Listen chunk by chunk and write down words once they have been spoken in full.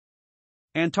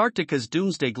Antarctica's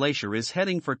doomsday glacier is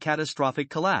heading for catastrophic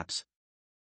collapse.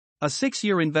 A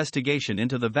 6-year investigation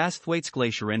into the vast Thwaites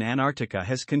Glacier in Antarctica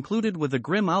has concluded with a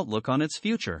grim outlook on its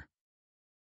future.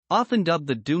 Often dubbed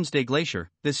the Doomsday Glacier,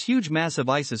 this huge mass of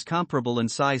ice is comparable in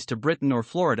size to Britain or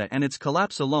Florida, and its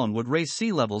collapse alone would raise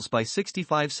sea levels by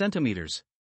 65 centimeters.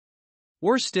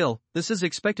 Worse still, this is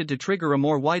expected to trigger a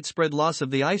more widespread loss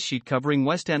of the ice sheet covering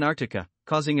West Antarctica,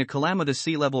 causing a calamitous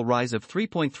sea level rise of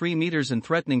 3.3 meters and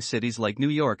threatening cities like New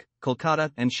York,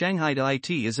 Kolkata, and Shanghai. It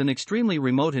is an extremely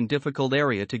remote and difficult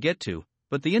area to get to,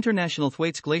 but the International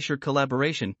Thwaites Glacier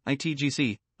Collaboration,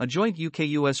 ITGC, a joint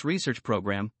UK-US research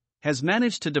program, has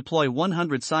managed to deploy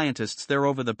 100 scientists there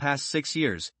over the past 6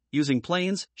 years, using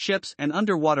planes, ships, and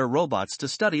underwater robots to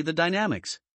study the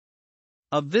dynamics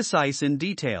of this ice in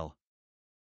detail.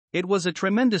 It was a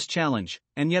tremendous challenge,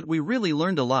 and yet we really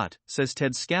learned a lot, says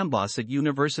Ted Scambos at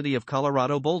University of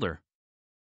Colorado Boulder.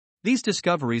 These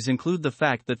discoveries include the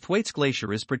fact that Thwaites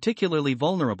Glacier is particularly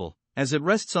vulnerable, as it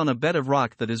rests on a bed of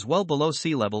rock that is well below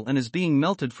sea level and is being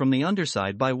melted from the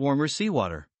underside by warmer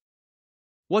seawater.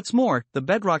 What's more, the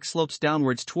bedrock slopes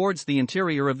downwards towards the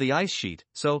interior of the ice sheet,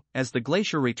 so, as the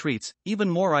glacier retreats, even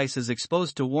more ice is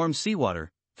exposed to warm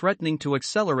seawater, threatening to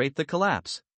accelerate the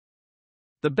collapse.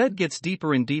 The bed gets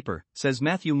deeper and deeper, says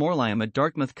Matthew Morliam at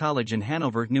Dartmouth College in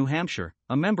Hanover, New Hampshire,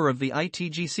 a member of the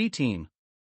ITGC team.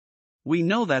 We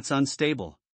know that's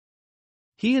unstable.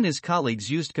 He and his colleagues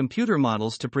used computer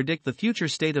models to predict the future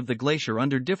state of the glacier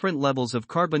under different levels of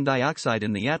carbon dioxide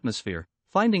in the atmosphere,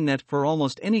 finding that, for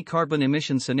almost any carbon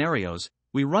emission scenarios,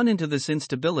 we run into this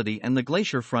instability and the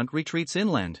glacier front retreats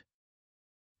inland.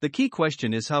 The key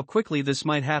question is how quickly this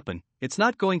might happen. It's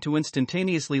not going to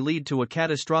instantaneously lead to a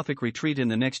catastrophic retreat in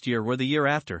the next year or the year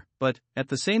after, but, at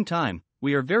the same time,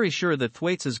 we are very sure that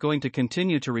Thwaites is going to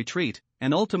continue to retreat,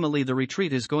 and ultimately the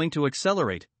retreat is going to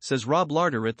accelerate, says Rob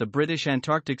Larder at the British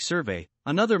Antarctic Survey,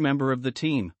 another member of the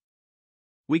team.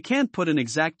 We can't put an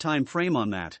exact time frame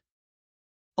on that.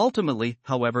 Ultimately,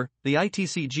 however, the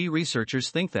ITCG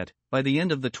researchers think that, by the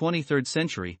end of the 23rd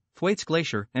century, Thwaites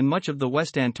Glacier and much of the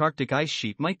West Antarctic ice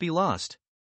sheet might be lost.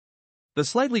 The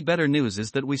slightly better news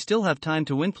is that we still have time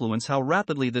to influence how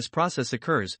rapidly this process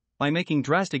occurs, by making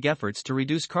drastic efforts to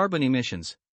reduce carbon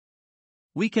emissions.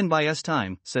 We can buy us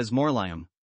time, says Morliam.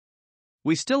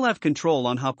 We still have control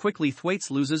on how quickly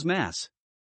Thwaites loses mass.